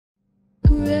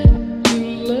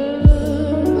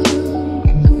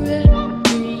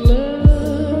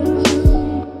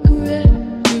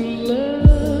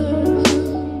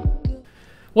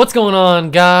What's going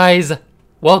on, guys?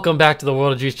 Welcome back to the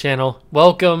World of Juice channel.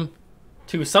 Welcome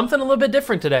to something a little bit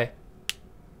different today.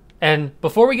 And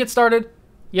before we get started,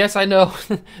 yes, I know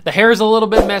the hair is a little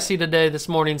bit messy today this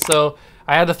morning, so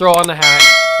I had to throw on the hat.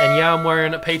 And yeah, I'm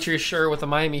wearing a Patriots shirt with a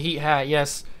Miami Heat hat.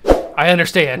 Yes, I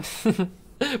understand.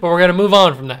 But we're going to move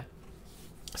on from that.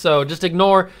 So just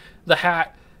ignore the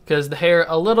hat because the hair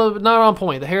a little not on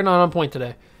point. The hair not on point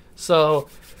today. So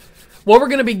what we're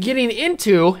going to be getting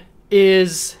into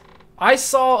is I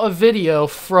saw a video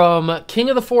from King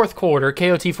of the Fourth Quarter,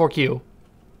 KOT4Q.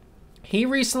 He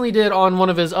recently did on one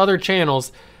of his other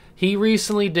channels, he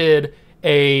recently did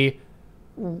a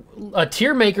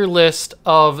tier maker list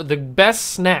of the best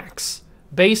snacks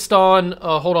based on,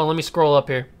 hold on, let me scroll up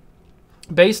here.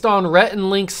 Based on Rhett and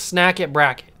Link's Snack It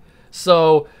bracket.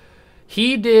 So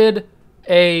he did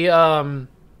a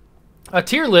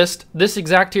tier list, this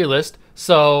exact tier list.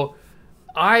 So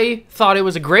I thought it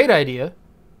was a great idea,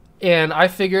 and I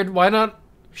figured why not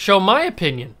show my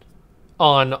opinion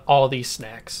on all these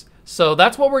snacks. So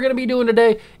that's what we're going to be doing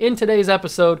today. In today's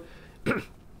episode,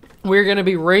 we're going to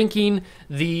be ranking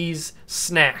these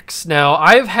snacks. Now,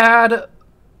 I've had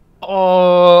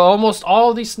almost all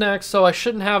of these snacks, so I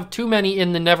shouldn't have too many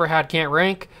in the never had can't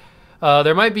rank.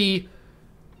 There might be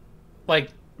like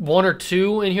one or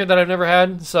two in here that I've never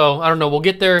had, so I don't know. We'll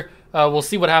get there. We'll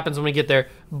see what happens when we get there.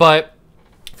 But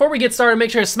before we get started,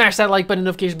 make sure to smash that like button,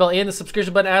 notification bell, and the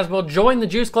subscription button as well. Join the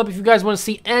Juice Club if you guys want to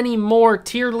see any more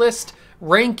tier list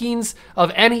rankings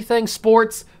of anything,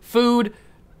 sports, food,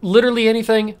 literally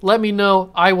anything. Let me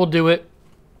know. I will do it.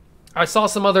 I saw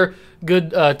some other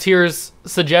good tiers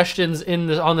suggestions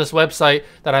on this website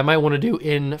that I might want to do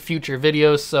in future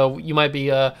videos, so you might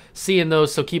be seeing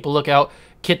those, so keep a lookout.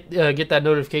 Get that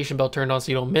notification bell turned on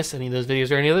so you don't miss any of those videos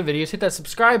or any other videos. Hit that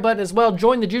subscribe button as well.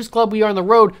 Join the Juice Club. We are on the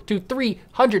road to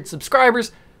 300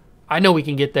 subscribers. I know we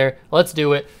can get there. Let's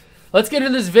do it. Let's get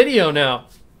into this video now.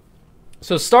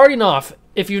 So starting off,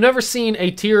 if you've never seen a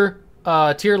tier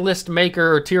list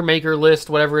maker or tier maker list,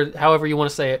 however you want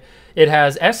to say it, it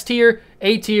has S tier,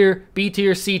 A tier, B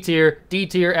tier, C tier, D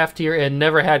tier, F tier, and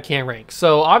never had can't rank.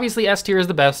 So obviously S tier is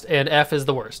the best and F is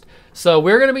the worst. So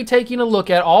we're going to be taking a look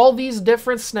at all these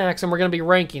different snacks and we're going to be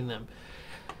ranking them.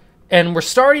 And we're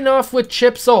starting off with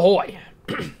Chips Ahoy.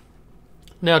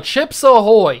 Now, Chips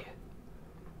Ahoy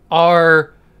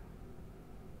are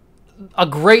a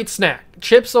great snack.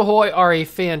 Chips Ahoy are a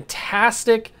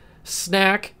fantastic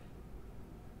snack.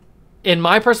 In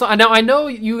my personal, now I know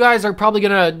you guys are probably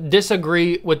gonna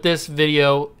disagree with this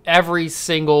video with every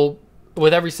single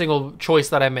choice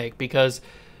that I make because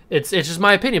it's just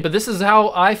my opinion. But this is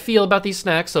how I feel about these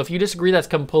snacks. So if you disagree, that's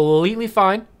completely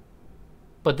fine.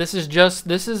 But this is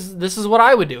what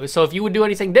I would do. So if you would do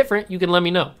anything different, you can let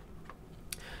me know.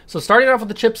 So starting off with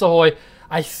the Chips Ahoy,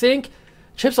 I think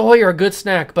Chips Ahoy are a good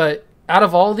snack, but out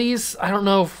of all these, I don't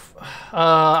know.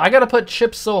 I gotta put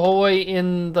Chips Ahoy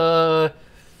in the.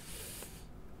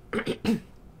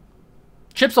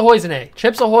 Chips Ahoy is an A.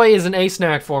 Chips Ahoy is an A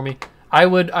snack for me. I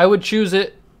would choose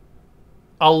it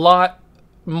a lot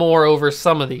more over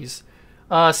some of these.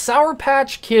 Sour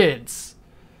Patch Kids.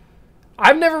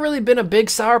 I've never really been a big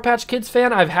Sour Patch Kids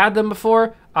fan. I've had them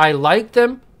before. I like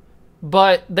them,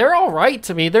 but they're all right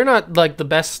to me. They're not like the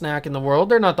best snack in the world.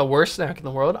 They're not the worst snack in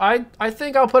the world. I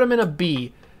think I'll put them in a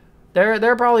B.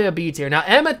 They're probably a B tier. Now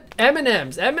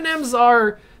M&Ms. M&Ms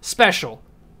are special.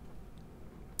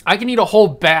 I can eat a whole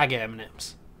bag of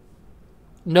M&Ms.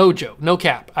 No joke, no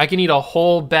cap. I can eat a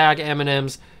whole bag of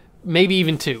M&Ms, maybe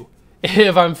even two,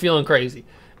 if I'm feeling crazy.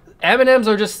 M&Ms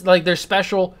are just like, they're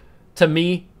special to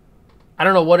me. I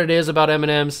don't know what it is about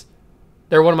M&Ms.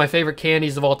 They're one of my favorite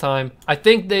candies of all time. I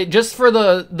think they, just for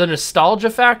the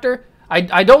nostalgia factor,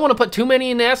 I don't want to put too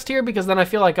many in the S tier because then I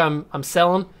feel like I'm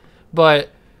selling, but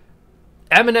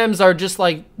M&Ms are just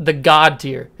like the God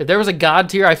tier. If there was a God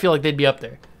tier, I feel like they'd be up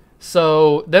there.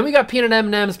 So then we got peanut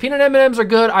M&Ms. Peanut M&Ms are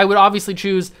good. I would obviously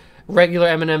choose regular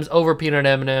M&Ms over peanut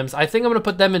M&Ms. I think I'm going to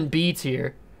put them in B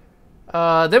tier.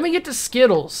 Then we get to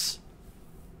Skittles.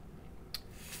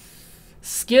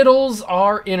 Skittles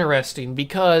are interesting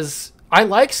because I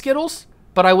like Skittles,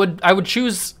 but I would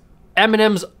choose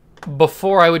M&Ms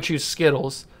before I would choose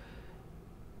Skittles.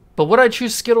 But would I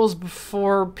choose Skittles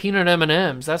before peanut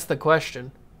M&Ms? That's the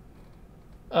question.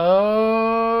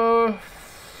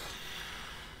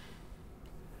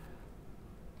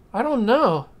 I don't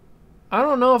know. I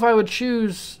don't know if I would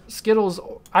choose Skittles.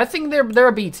 I think they're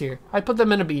a B tier. I'd put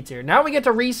them in a B tier. Now we get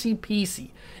to Reese Piece.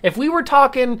 If we were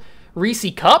talking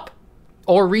Reese Cup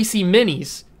or Reese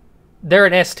Minis, they're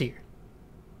an S tier.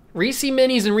 Reese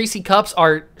Minis and Reese Cups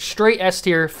are straight S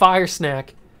tier, fire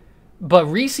snack. But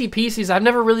Reese Pieces, I've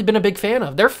never really been a big fan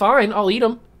of. They're fine. I'll eat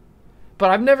them.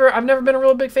 But I've never been a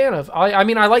real big fan of. I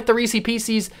mean, I like the Reese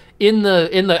Pieces in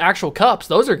the actual cups.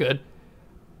 Those are good.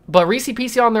 But Reese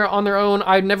Pieces on their own,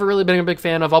 I've never really been a big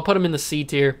fan of. I'll put them in the C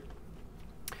tier.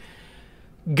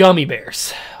 Gummy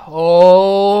bears.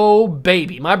 Oh,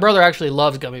 baby. My brother actually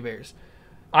loves gummy bears.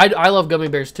 I love gummy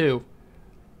bears too.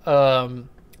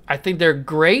 I think they're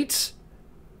great.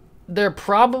 They're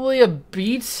probably a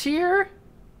B tier.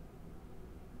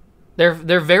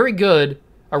 They're very good.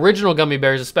 Original gummy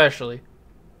bears especially.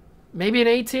 Maybe an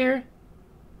A tier?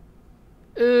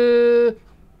 A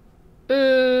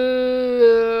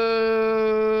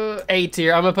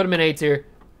tier. I'm going to put them in A tier.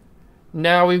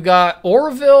 Now we've got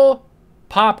Orville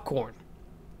popcorn.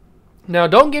 Now,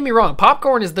 don't get me wrong.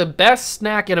 Popcorn is the best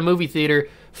snack in a movie theater.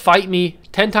 Fight me.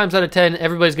 10 times out of 10,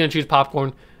 everybody's going to choose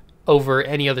popcorn over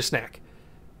any other snack.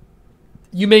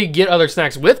 You may get other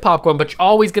snacks with popcorn, but you're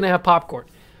always going to have popcorn.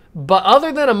 But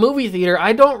other than a movie theater,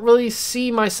 I don't really see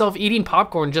myself eating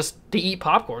popcorn just to eat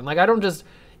popcorn. Like, I don't just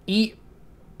eat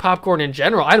popcorn in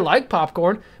general. I like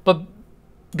popcorn, but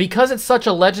because it's such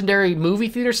a legendary movie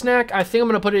theater snack, I think I'm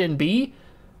going to put it in B.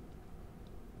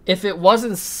 If it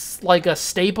wasn't like a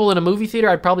staple in a movie theater,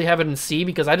 I'd probably have it in C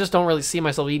because I just don't really see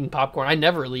myself eating popcorn. I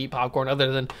never really eat popcorn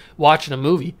other than watching a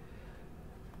movie.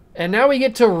 And now we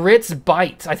get to Ritz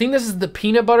Bites. I think this is the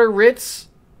peanut butter Ritz.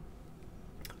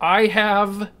 I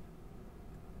have...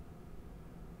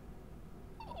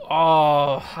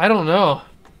 Oh, I don't know.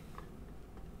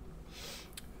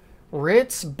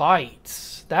 Ritz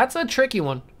Bites. That's a tricky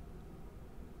one.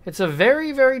 It's a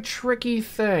very, very tricky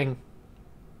thing.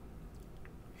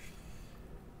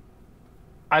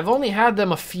 I've only had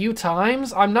them a few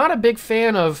times. I'm not a big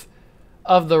fan of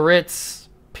the Ritz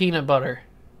peanut butter.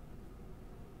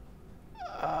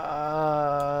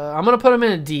 I'm going to put them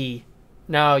in a D.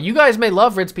 Now, you guys may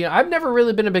love Ritz peanut. I've never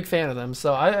really been a big fan of them,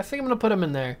 so I think I'm going to put them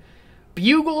in there.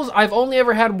 Bugles, I've only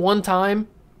ever had one time,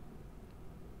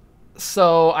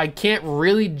 so I can't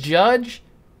really judge.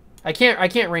 I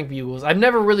can't rank Bugles. I've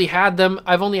never really had them.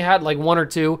 I've only had like one or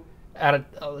two at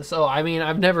a, so I mean,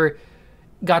 I've never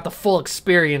got the full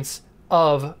experience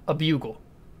of a Bugle.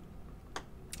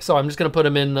 So I'm just gonna put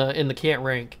them in the can't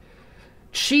rank.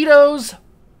 Cheetos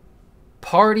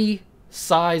party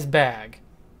size bag.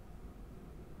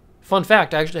 Fun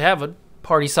fact, I actually have a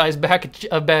party size bag of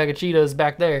Cheetos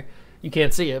back there. You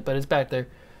can't see it, but it's back there.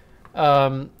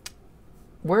 Where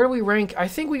do we rank? I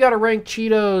think we got to rank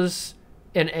Cheetos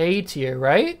in A tier,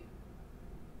 right?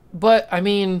 But, I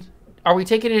mean, are we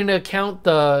taking into account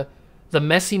the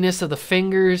messiness of the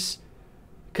fingers?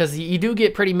 Because you do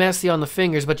get pretty messy on the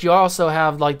fingers, but you also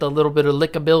have, like, the little bit of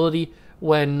lickability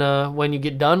when you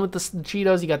get done with the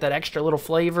Cheetos. You got that extra little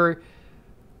flavor.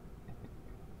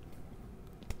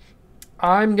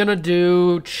 I'm going to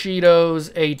do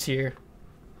Cheetos A tier.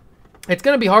 It's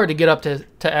going to be hard to get up to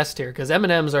S tier because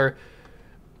M&M's are...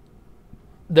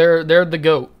 They're the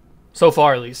GOAT. So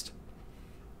far, at least.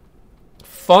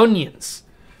 Funyuns.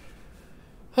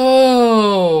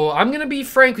 Oh, I'm going to be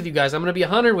frank with you guys. I'm going to be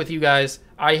 100 with you guys.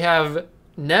 I have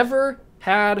never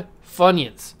had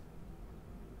Funyuns.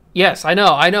 Yes, I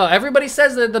know. Everybody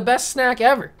says they're the best snack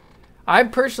ever.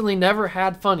 I've personally never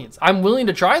had Funyuns. I'm willing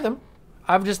to try them.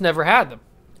 I've just never had them.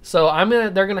 So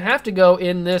they're going to have to go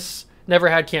in this never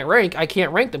had can't rank. I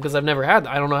can't rank them because I've never had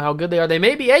them. I don't know how good they are. They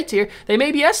may be A tier. They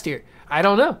may be S tier. I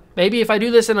don't know. Maybe if I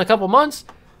do this in a couple months,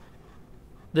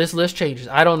 this list changes.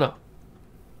 I don't know.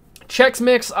 Chex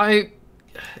Mix, I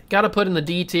got to put in the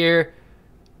D tier.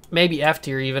 Maybe F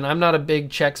tier even. I'm not a big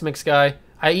Chex Mix guy.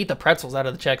 I eat the pretzels out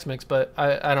of the Chex Mix, but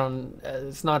I don't,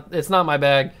 it's not my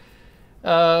bag.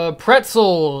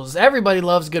 Pretzels. Everybody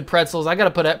loves good pretzels. I got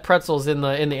to put pretzels in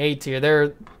the A tier.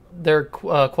 They're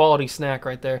quality snack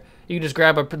right there. You can just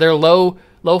grab they're low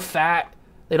fat.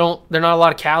 They're not a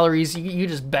lot of calories. You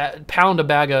just pound a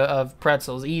bag of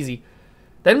pretzels, easy.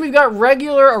 Then we've got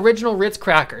regular original Ritz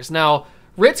crackers. Now,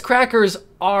 Ritz crackers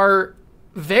are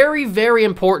very, very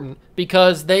important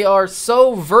because they are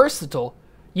so versatile.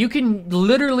 You can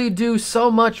literally do so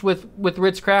much with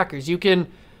Ritz crackers. You can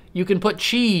put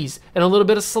cheese and a little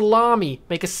bit of salami,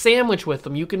 make a sandwich with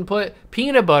them. You can put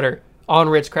peanut butter on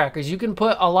Ritz crackers. You can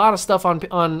put a lot of stuff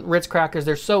on Ritz crackers.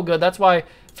 They're so good. That's why,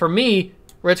 for me,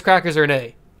 Ritz crackers are an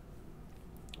A.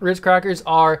 Ritz crackers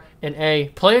are an A.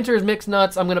 Planters mixed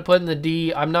nuts, I'm going to put in the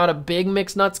D. I'm not a big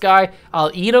mixed nuts guy.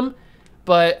 I'll eat them,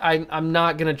 but I'm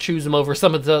not going to choose them over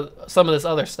some of this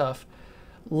other stuff.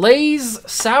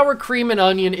 Lay's sour cream and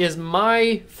onion is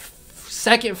my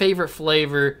second favorite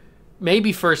flavor,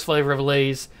 maybe first flavor of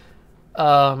Lay's.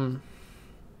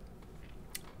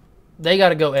 They got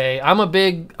to go A. I'm a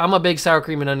big sour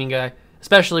cream and onion guy,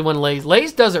 especially when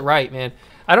Lay's does it right, man.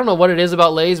 I don't know what it is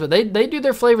about Lay's, but they do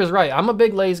their flavors right. I'm a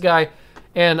big Lay's guy,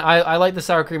 and I like the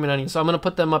sour cream and onion, so I'm going to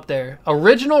put them up there.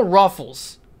 Original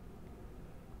Ruffles.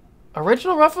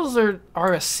 Original Ruffles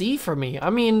are a C for me. I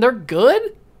mean, they're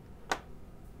good,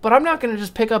 but I'm not going to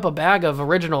just pick up a bag of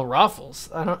Original Ruffles.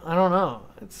 I don't know.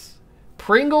 It's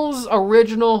Pringles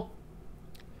Original.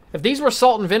 If these were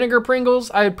salt and vinegar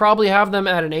Pringles, I'd probably have them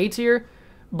at an A tier.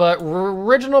 But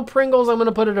original Pringles, I'm going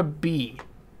to put it a B.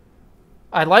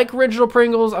 I like original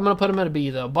Pringles. I'm going to put them at a B,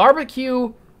 though.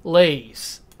 Barbecue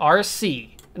Lay's are a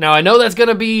C. Now, I know that's going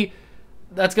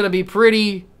to be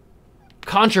pretty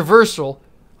controversial.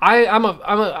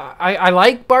 I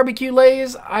like barbecue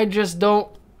Lay's. I just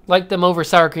don't like them over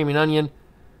sour cream and onion.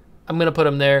 I'm going to put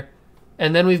them there.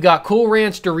 And then we've got Cool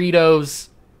Ranch Doritos.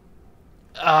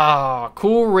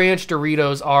 Cool Ranch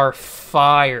Doritos are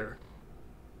fire.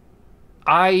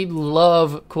 I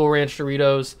love Cool Ranch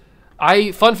Doritos.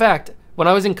 Fun fact, when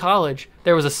I was in college,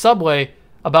 there was a Subway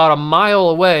about a mile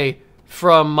away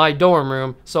from my dorm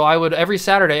room. So I would, every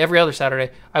other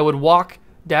Saturday, I would walk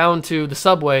down to the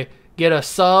Subway, get a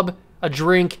sub, a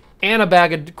drink, and a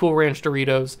bag of Cool Ranch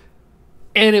Doritos,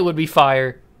 and it would be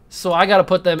fire. So I got to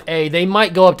put them A. They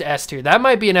might go up to S tier. That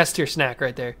might be an S tier snack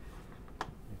right there.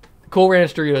 Cool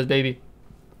Ranch Doritos, baby.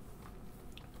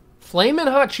 Flamin'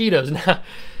 Hot Cheetos. Now,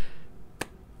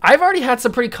 I've already had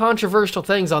some pretty controversial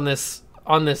things on this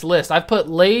list. I've put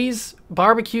Lay's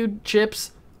barbecued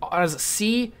chips as a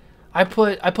C. I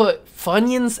put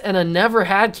Funyuns and a never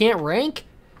had can't rank.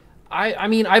 I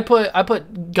mean I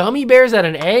put gummy bears at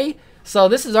an A. So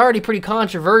this is already pretty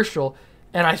controversial,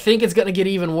 and I think it's gonna get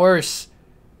even worse.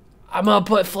 I'm gonna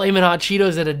put Flamin' Hot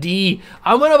Cheetos at a D.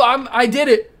 I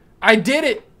did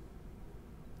it.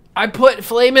 I put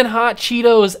Flamin' Hot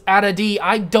Cheetos at a D.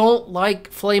 I don't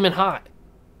like Flamin' Hot.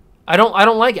 I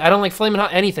don't like it. I don't like Flamin'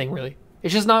 Hot anything, really.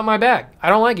 It's just not my bag. I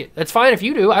don't like it. It's fine if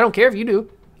you do. I don't care if you do.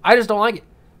 I just don't like it.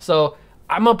 So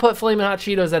I'm going to put Flamin' Hot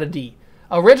Cheetos at a D.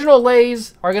 Original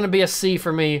Lay's are going to be a C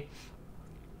for me.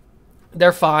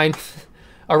 They're fine.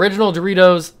 Original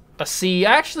Doritos, a C.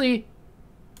 Actually,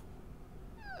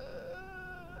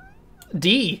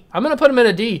 D. I'm going to put them in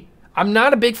a D. I'm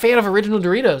not a big fan of Original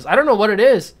Doritos. I don't know what it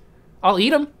is. I'll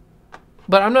eat them,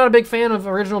 but I'm not a big fan of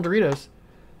Original Doritos.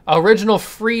 Original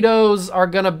Fritos are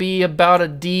going to be about a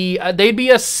D. They'd be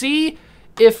a C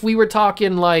if we were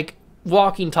talking like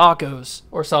walking tacos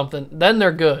or something. Then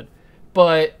they're good.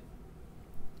 But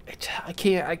I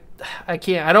can't.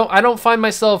 I don't find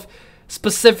myself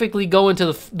specifically going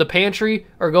to the pantry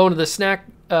or going to the snack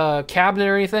cabinet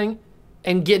or anything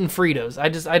and getting Fritos. I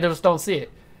just don't see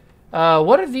it.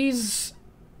 What are these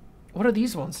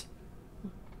ones?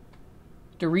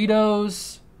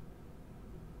 Doritos.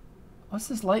 What's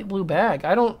this light blue bag?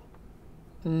 I don't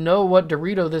know what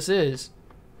Dorito this is.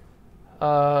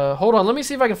 Hold on. Let me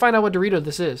see if I can find out what Dorito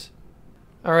this is.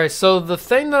 All right. So the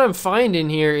thing that I'm finding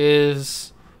here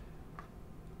is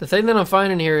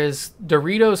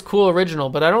Doritos Cool Original,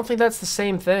 but I don't think that's the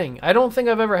same thing. I don't think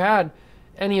I've ever had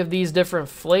any of these different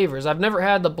flavors. I've never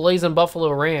had the Blazing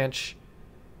Buffalo Ranch.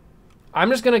 I'm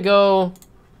just gonna go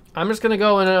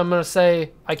and I'm gonna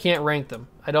say I can't rank them.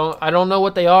 I don't know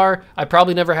what they are. I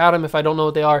probably never had them if I don't know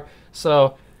what they are.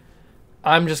 So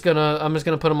I'm just gonna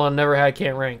put them on never had,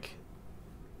 can't rank.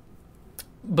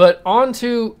 But on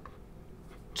to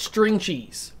string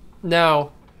cheese.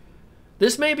 Now,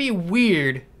 this may be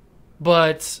weird,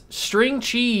 but string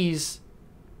cheese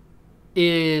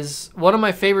is one of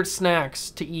my favorite snacks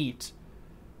to eat.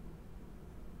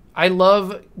 I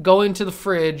love going to the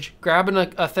fridge, grabbing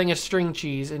a thing of string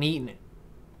cheese and eating it.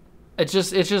 It's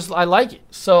just I like it.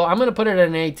 So I'm going to put it at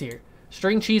an A tier.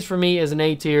 String cheese for me is an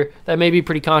A tier. That may be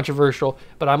pretty controversial,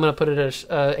 but I'm going to put it at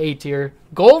A tier.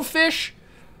 Goldfish.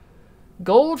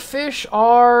 Goldfish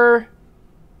are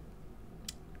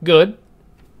good.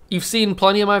 You've seen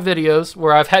plenty of my videos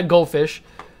where I've had goldfish.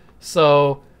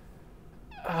 So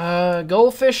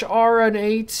goldfish are an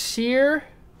A tier.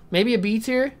 Maybe a B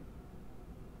tier.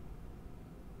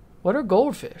 What are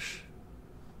goldfish?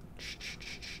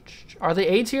 Are they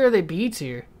A tier or are they B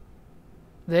tier?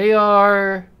 They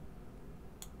are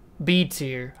B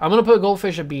tier. I'm going to put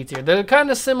goldfish at B tier. They're kind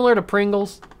of similar to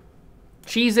Pringles.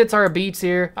 Cheez-Its are a B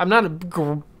tier. I'm not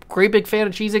a great big fan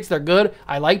of Cheez-Its. They're good.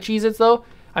 I like Cheez-Its though.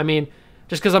 I mean,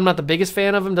 just because I'm not the biggest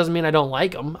fan of them doesn't mean I don't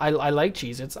like them. I like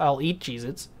Cheez-Its. I'll eat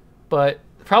Cheez-Its. But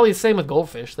probably the same with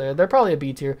goldfish. They're probably a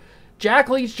B tier. Jack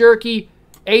Leach Jerky,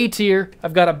 A tier.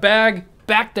 I've got a bag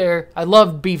back there. I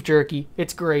love beef jerky.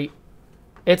 It's great.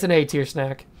 It's an A tier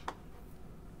snack.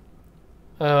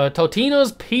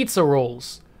 Totino's Pizza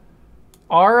Rolls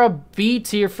are a B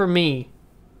tier for me.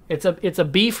 It's a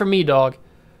B for me, dog.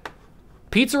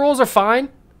 Pizza rolls are fine.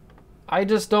 I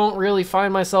just don't really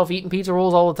find myself eating pizza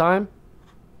rolls all the time.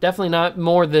 Definitely not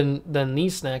more than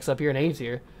these snacks up here in A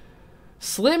tier.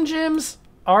 Slim Jims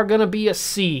are gonna be a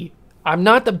C. I'm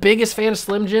not the biggest fan of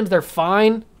Slim Jims. They're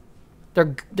fine.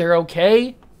 They're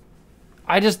okay.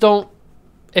 I just don't.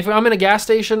 If I'm in a gas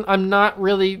station, I'm not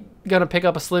really gonna pick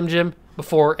up a Slim Jim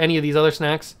before any of these other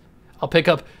snacks. I'll pick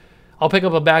up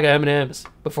a bag of M&Ms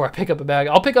before I pick up a bag.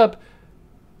 I'll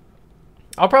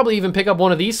probably even pick up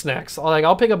one of these snacks.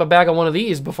 I'll pick up a bag of one of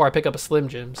these before I pick up a Slim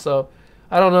Jim. So,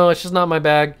 I don't know. It's just not my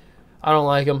bag. I don't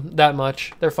like them that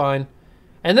much. They're fine.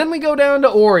 And then we go down to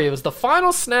Oreos. The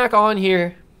final snack on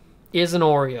here is an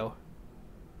Oreo.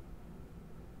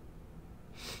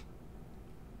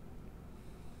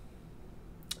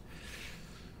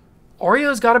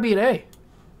 Oreo's got to be an A.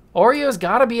 Oreo's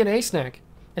got to be an A snack.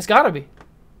 It's got to be.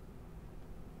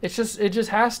 It just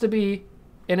has to be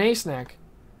an A snack.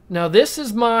 Now this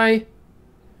is my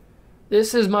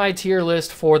tier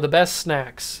list for the best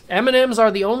snacks. M&Ms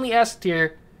are the only S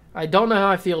tier. I don't know how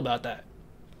I feel about that.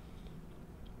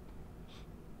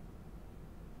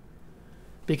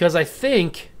 Because I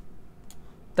think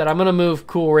that I'm gonna move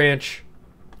Cool Ranch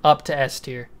up to S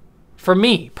tier. For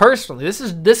me, personally,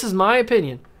 this is my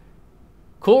opinion.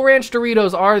 Cool Ranch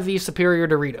Doritos are the superior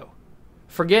Dorito.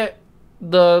 Forget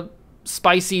the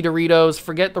spicy Doritos,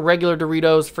 forget the regular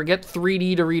Doritos, forget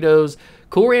 3D Doritos.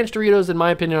 Cool Ranch Doritos, in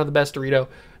my opinion, are the best Dorito.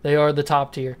 They are the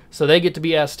top tier, so they get to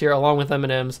be S tier along with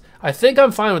M&Ms. I think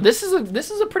I'm fine with this.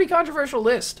 This is a pretty controversial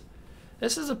list.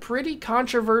 This is a pretty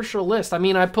controversial list. I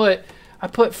mean, I put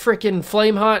freaking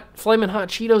Flamin' Hot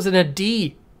Cheetos in a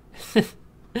D.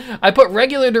 I put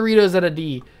regular Doritos at a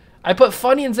D. I put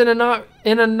Funyuns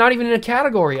not even in a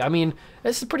category. I mean,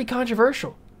 this is pretty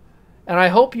controversial, and I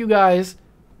hope you guys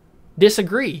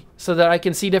disagree so that I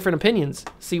can see different opinions,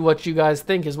 see what you guys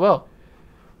think as well.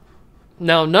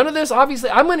 Now, none of this,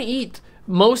 obviously, I'm going to eat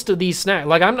most of these snacks.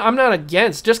 Like, I'm not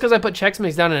against, just because I put Chex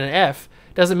Mix down in an F,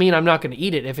 doesn't mean I'm not going to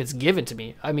eat it if it's given to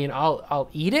me. I mean, I'll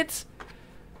eat it.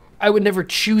 I would never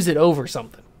choose it over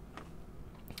something.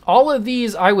 All of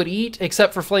these I would eat,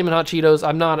 except for Flamin' Hot Cheetos.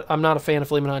 I'm not a fan of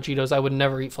Flamin' Hot Cheetos. I would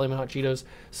never eat Flamin' Hot Cheetos.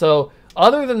 So,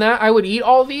 other than that, I would eat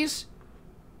all these.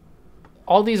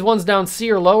 All these ones down C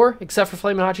or lower, except for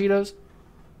Flamin' Hot Cheetos,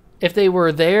 if they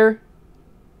were there,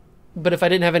 but if I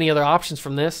didn't have any other options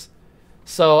from this.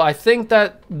 So I think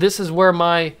that this is where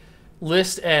my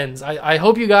list ends. I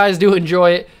hope you guys do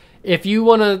enjoy it. If you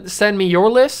want to send me your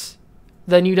lists,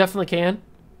 then you definitely can.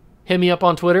 Hit me up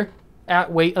on Twitter,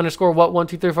 at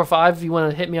wait_what12345 if you want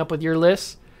to hit me up with your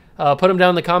lists. Put them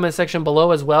down in the comment section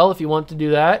below as well if you want to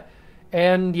do that.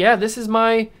 And yeah, this is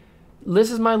my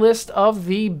list of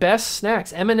the best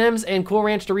snacks. M&Ms and Cool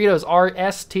Ranch Doritos are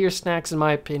S tier snacks in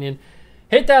my opinion.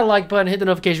 Hit that like button, hit the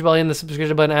notification bell, and the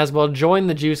subscription button as well. Join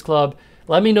the Juice Club.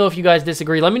 Let me know if you guys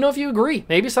disagree. Let me know if you agree.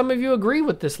 Maybe some of you agree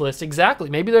with this list. Exactly.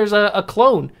 Maybe there's a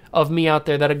clone of me out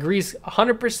there that agrees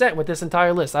 100% with this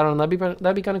entire list. I don't know.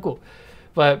 That'd be kind of cool.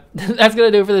 But that's going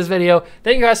to do it for this video.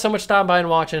 Thank you guys so much for stopping by and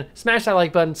watching. Smash that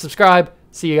like button. Subscribe.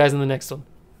 See you guys in the next one.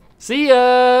 See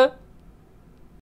ya!